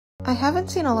I haven't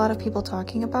seen a lot of people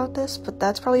talking about this, but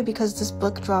that's probably because this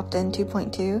book dropped in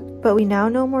 2.2. But we now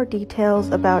know more details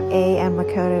about Ei and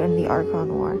Makoto in the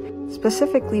Archon War,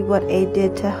 specifically what Ei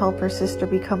did to help her sister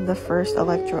become the first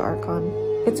Electro Archon.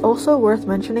 It's also worth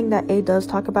mentioning that Ei does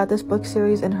talk about this book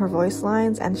series in her voice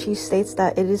lines, and she states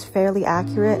that it is fairly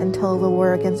accurate until the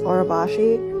war against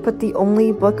Orobashi, but the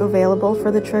only book available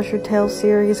for the Treasure Tales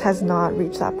series has not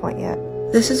reached that point yet.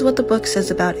 This is what the book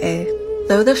says about Ei.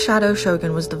 Though the Shadow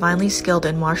Shogun was divinely skilled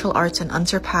in martial arts and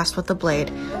unsurpassed with the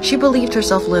blade, she believed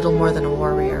herself little more than a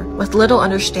warrior, with little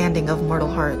understanding of mortal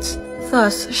hearts.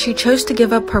 Thus, she chose to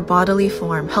give up her bodily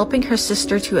form, helping her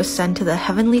sister to ascend to the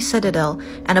heavenly citadel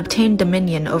and obtain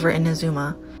dominion over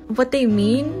Inazuma. What they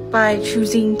mean by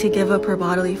choosing to give up her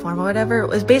bodily form or whatever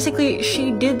was basically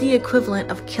she did the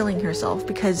equivalent of killing herself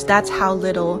because that's how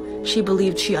little she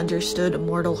believed she understood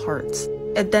mortal hearts.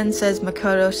 It then says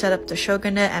Makoto set up the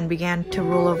shogunate and began to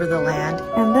rule over the land,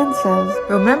 and then says,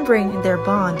 remembering their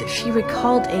bond, she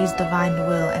recalled Ei's divine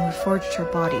will and reforged her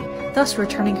body, thus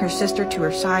returning her sister to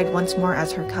her side once more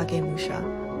as her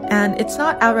Kagemusha. And it's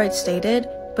not outright stated,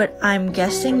 but I'm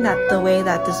guessing that the way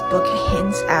that this book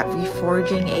hints at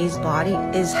reforging Ei's body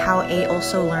is how Ei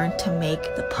also learned to make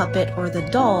the puppet or the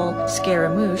doll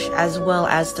Scaramouche as well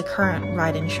as the current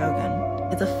Raiden Shogun.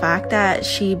 The fact that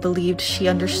she believed she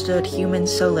understood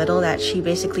humans so little that she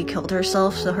basically killed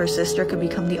herself so her sister could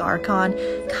become the Archon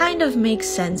kind of makes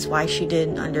sense why she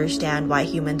didn't understand why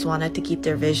humans wanted to keep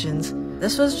their visions.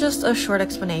 This was just a short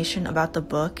explanation about the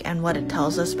book and what it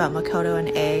tells us about Makoto and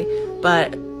Ei,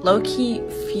 but low-key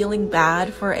feeling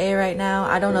bad for Ei right now.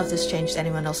 I don't know if this changed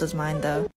anyone else's mind though.